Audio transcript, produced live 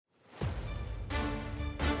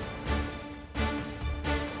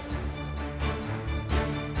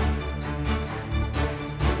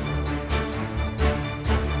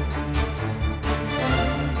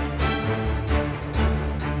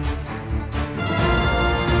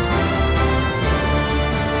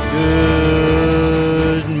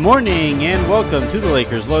morning and welcome to the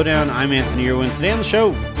Lakers Lowdown. I'm Anthony Irwin. Today on the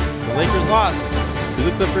show, the Lakers lost to the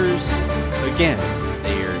Clippers again.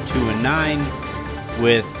 They are 2-9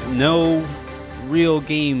 with no real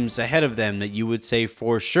games ahead of them that you would say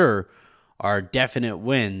for sure are definite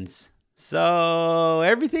wins. So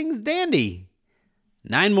everything's dandy.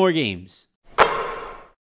 9 more games.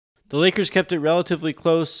 The Lakers kept it relatively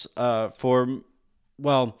close they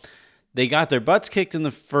got their butts kicked in the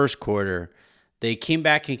first quarter. They came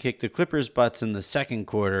back and kicked the Clippers' butts in the second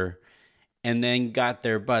quarter, and then got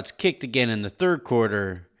their butts kicked again in the third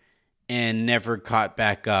quarter, and never caught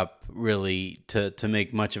back up really to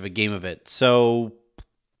make much of a game of it. So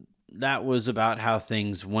that was about how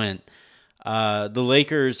things went. The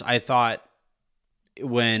Lakers, I thought,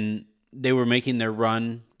 when they were making their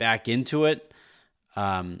run back into it,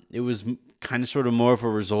 it was kind of sort of more of a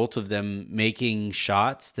result of them making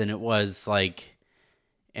shots than it was like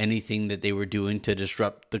anything that they were doing to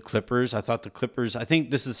disrupt the Clippers. I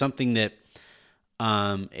think this is something that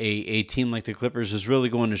a team like the Clippers is really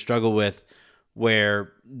going to struggle with,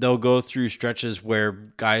 where they'll go through stretches where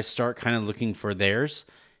guys start kind of looking for theirs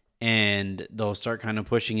and they'll start kind of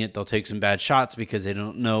pushing it. They'll take some bad shots because they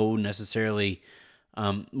don't know necessarily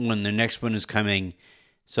when their next one is coming.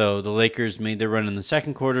 So the Lakers made their run in the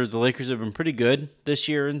second quarter. The Lakers have been pretty good this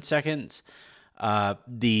year in seconds.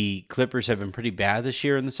 The Clippers have been pretty bad this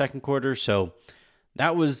year in the second quarter. So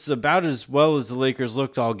that was about as well as the Lakers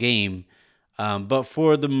looked all game. But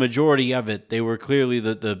for the majority of it, they were clearly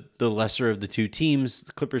the lesser of the two teams.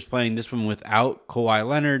 The Clippers playing this one without Kawhi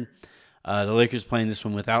Leonard. The Lakers playing this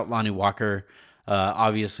one without Lonnie Walker.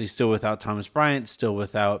 Obviously still without Thomas Bryant. Still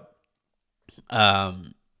without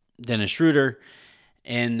Dennis Schroeder.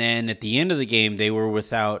 And then at the end of the game, they were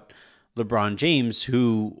without LeBron James,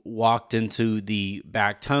 who walked into the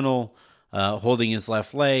back tunnel holding his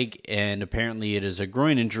left leg, and apparently it is a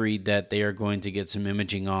groin injury that they are going to get some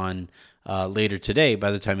imaging on later today by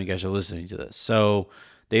the time you guys are listening to this. So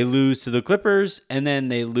they lose to the Clippers, and then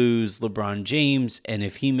they lose LeBron James, and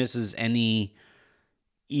if he misses any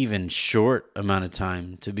even short amount of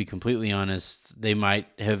time, to be completely honest, they might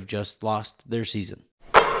have just lost their season.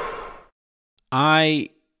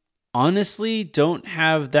 I honestly don't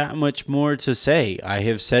have that much more to say. I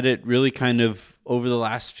have said it really kind of over the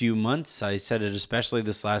last few months. I said it especially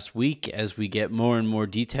this last week as we get more and more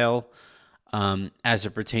detail as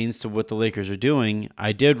it pertains to what the Lakers are doing.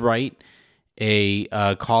 I did write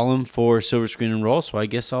a column for Silver Screen and Roll, so I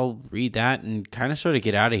guess I'll read that and kind of sort of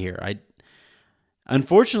get out of here.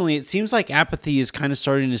 Unfortunately, it seems like apathy is kind of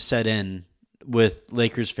starting to set in with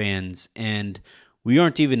Lakers fans, and we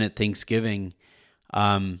aren't even at Thanksgiving.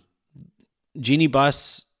 Jeannie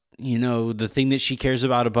Buss, the thing that she cares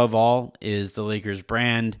about above all is the Lakers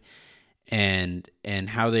brand and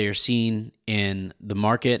how they are seen in the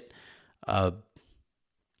market. They're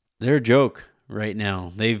a joke right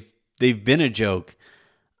now. They've been a joke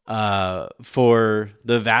for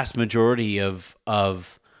the vast majority of the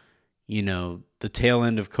tail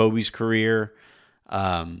end of Kobe's career.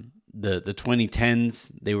 The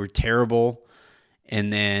 2010s, they were terrible,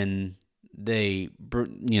 and then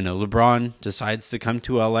LeBron decides to come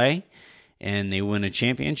to LA and they win a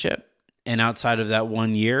championship. And outside of that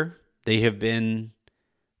 1 year, they have been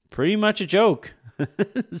pretty much a joke.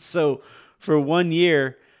 So for 1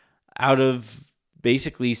 year, out of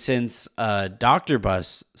basically since Dr.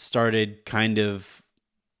 Buss started kind of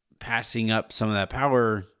passing up some of that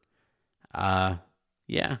power,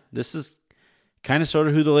 this is kind of sort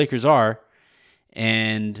of who the Lakers are.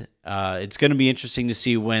 And it's going to be interesting to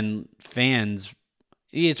see when fans.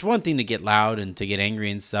 It's one thing to get loud and to get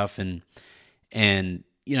angry and stuff, and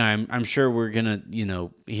I'm sure we're gonna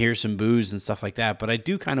hear some boos and stuff like that. But I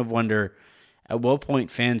do kind of wonder at what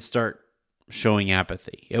point fans start showing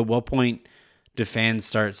apathy. At what point do fans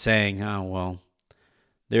start saying, "Oh well,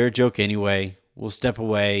 they're a joke anyway. We'll step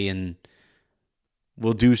away and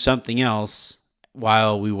we'll do something else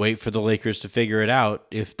while we wait for the Lakers to figure it out,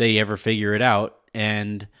 if they ever figure it out."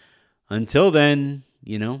 And until then,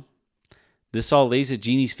 this all lays at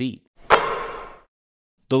Jeannie's feet.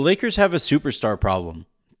 The Lakers have a superstar problem.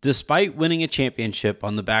 Despite winning a championship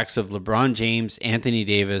on the backs of LeBron James, Anthony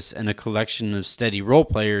Davis, and a collection of steady role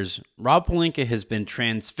players, Rob Pelinka has been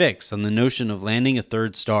transfixed on the notion of landing a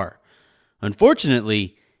third star.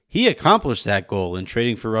 Unfortunately, he accomplished that goal in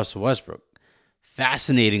trading for Russell Westbrook.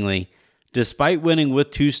 Fascinatingly, despite winning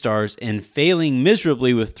with 2 stars and failing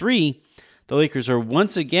miserably with 3, the Lakers are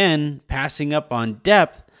once again passing up on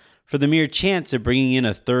depth for the mere chance of bringing in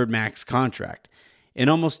a third max contract. In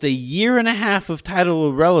almost a year and a half of title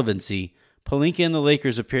irrelevancy, Pelinka and the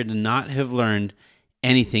Lakers appear to not have learned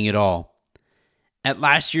anything at all. At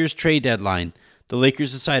last year's trade deadline, the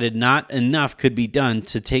Lakers decided not enough could be done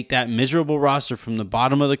to take that miserable roster from the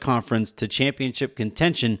bottom of the conference to championship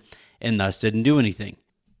contention and thus didn't do anything.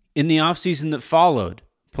 In the offseason that followed,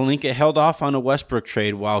 Pelinka held off on a Westbrook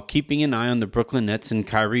trade while keeping an eye on the Brooklyn Nets and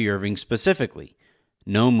Kyrie Irving specifically.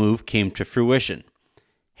 No move came to fruition.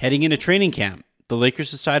 Heading into training camp, the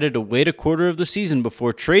Lakers decided to wait a quarter of the season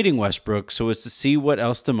before trading Westbrook so as to see what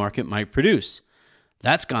else the market might produce.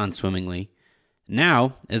 That's gone swimmingly.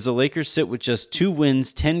 Now, as the Lakers sit with just 2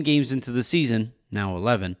 wins 10 games into the season, now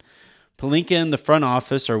 11, Pelinka and the front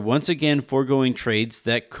office are once again foregoing trades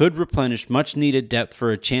that could replenish much-needed depth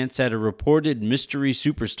for a chance at a reported mystery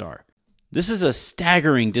superstar. This is a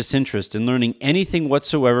staggering disinterest in learning anything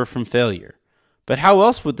whatsoever from failure. But how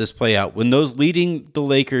else would this play out when those leading the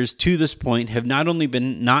Lakers to this point have not only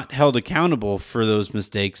been not held accountable for those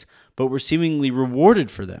mistakes, but were seemingly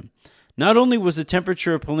rewarded for them? Not only was the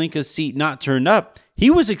temperature of Pelinka's seat not turned up,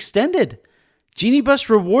 he was extended. Jeanie Buss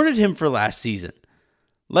rewarded him for last season.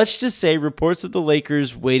 Let's just say reports of the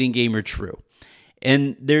Lakers' waiting game are true,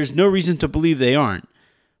 and there's no reason to believe they aren't.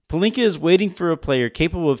 Pelinka is waiting for a player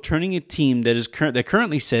capable of turning a team that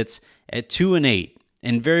currently sits at 2-8,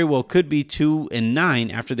 and very well could be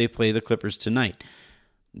 2-9 after they play the Clippers tonight.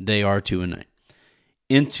 They are 2-9.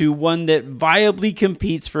 Into one that viably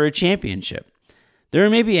competes for a championship. There are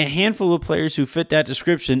maybe a handful of players who fit that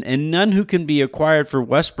description, and none who can be acquired for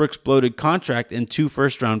Westbrook's bloated contract and 2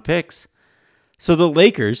 first-round picks. So the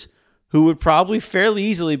Lakers, who would probably fairly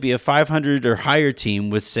easily be a 500 or higher team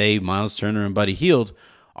with, say, Miles Turner and Buddy Hield,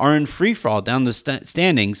 are in freefall down the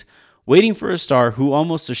standings, waiting for a star who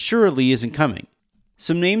almost assuredly isn't coming.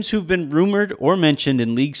 Some names who've been rumored or mentioned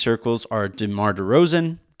in league circles are DeMar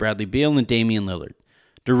DeRozan, Bradley Beal, and Damian Lillard.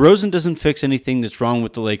 DeRozan doesn't fix anything that's wrong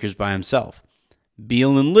with the Lakers by himself.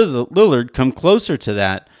 Beal and Lillard come closer to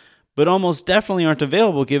that, but almost definitely aren't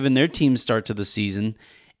available given their team's start to the season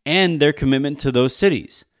and their commitment to those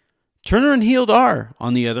cities. Turner and Hield are,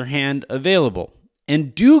 on the other hand, available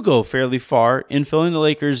and do go fairly far in filling the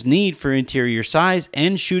Lakers' need for interior size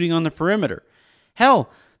and shooting on the perimeter. Hell,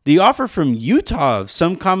 the offer from Utah of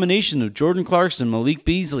some combination of Jordan Clarkson, Malik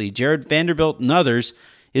Beasley, Jared Vanderbilt, and others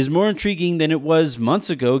is more intriguing than it was months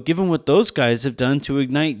ago given what those guys have done to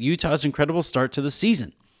ignite Utah's incredible start to the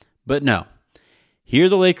season. But no, here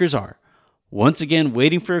the Lakers are, once again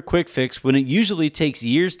waiting for a quick fix when it usually takes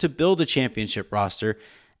years to build a championship roster,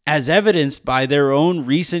 as evidenced by their own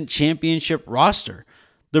recent championship roster.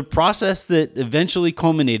 The process that eventually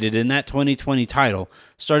culminated in that 2020 title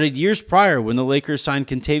started years prior when the Lakers signed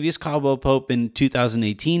Kentavious Caldwell-Pope in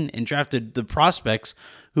 2018 and drafted the prospects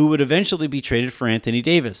who would eventually be traded for Anthony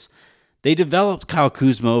Davis. They developed Kyle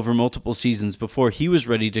Kuzma over multiple seasons before he was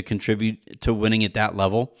ready to contribute to winning at that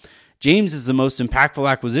level. James is the most impactful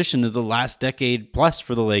acquisition of the last decade plus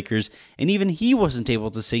for the Lakers, and even he wasn't able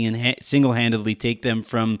to single-handedly take them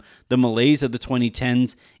from the malaise of the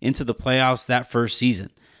 2010s into the playoffs that first season.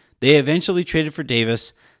 They eventually traded for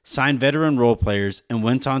Davis, signed veteran role players, and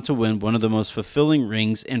went on to win one of the most fulfilling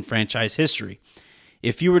rings in franchise history.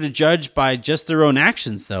 If you were to judge by just their own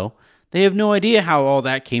actions, though, they have no idea how all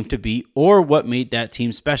that came to be or what made that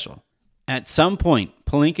team special. At some point,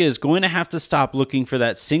 Pelinka is going to have to stop looking for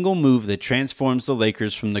that single move that transforms the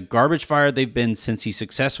Lakers from the garbage fire they've been since he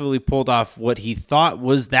successfully pulled off what he thought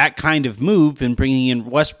was that kind of move in bringing in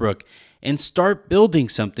Westbrook and start building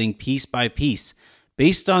something piece by piece.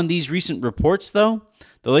 Based on these recent reports, though,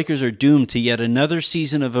 the Lakers are doomed to yet another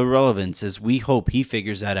season of irrelevance as we hope he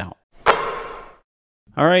figures that out.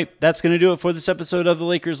 All right, that's going to do it for this episode of the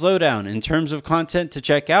Lakers Lowdown. In terms of content to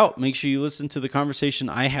check out, make sure you listen to the conversation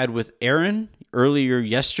I had with Aaron earlier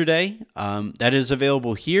yesterday. That is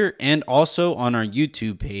available here and also on our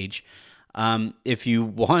YouTube page. If you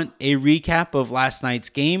want a recap of last night's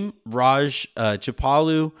game, Raj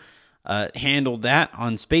Chapalu handled that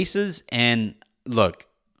on Spaces. And look,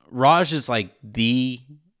 Raj is like the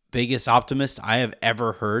biggest optimist I have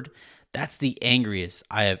ever heard. That's the angriest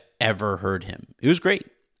I have ever heard him. It was great.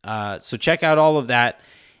 So check out all of that.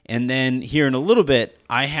 And then here in a little bit,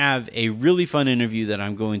 I have a really fun interview that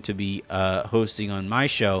I'm going to be hosting on my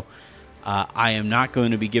show. I am not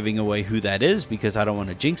going to be giving away who that is because I don't want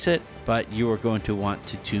to jinx it, but you are going to want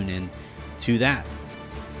to tune in to that.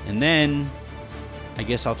 And then I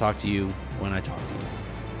guess I'll talk to you when I talk to you.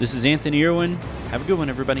 This is Anthony Irwin. Have a good one,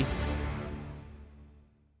 everybody.